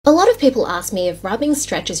A lot of people ask me if rubbing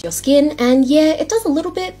stretches your skin, and yeah, it does a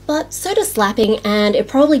little bit, but so does slapping, and it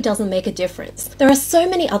probably doesn't make a difference. There are so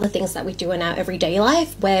many other things that we do in our everyday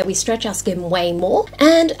life where we stretch our skin way more,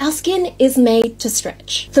 and our skin is made to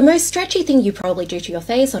stretch. The most stretchy thing you probably do to your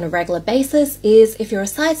face on a regular basis is if you're a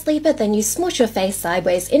side sleeper, then you smush your face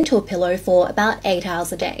sideways into a pillow for about 8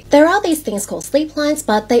 hours a day. There are these things called sleep lines,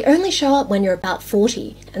 but they only show up when you're about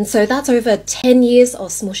 40, and so that's over 10 years of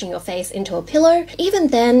smushing your face into a pillow. Even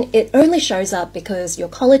then, it only shows up because your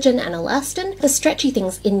collagen and elastin, the stretchy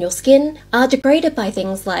things in your skin, are degraded by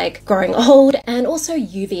things like growing old and also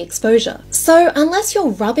UV exposure. So unless you're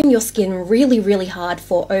rubbing your skin really hard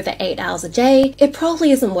for over 8 hours a day, it probably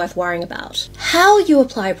isn't worth worrying about. How you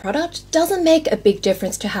apply a product doesn't make a big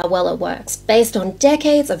difference to how well it works. Based on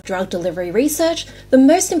decades of drug delivery research, the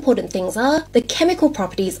most important things are the chemical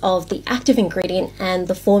properties of the active ingredient and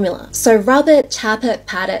the formula. So rub it, tap it,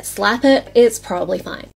 pat it, slap it, it's probably fine.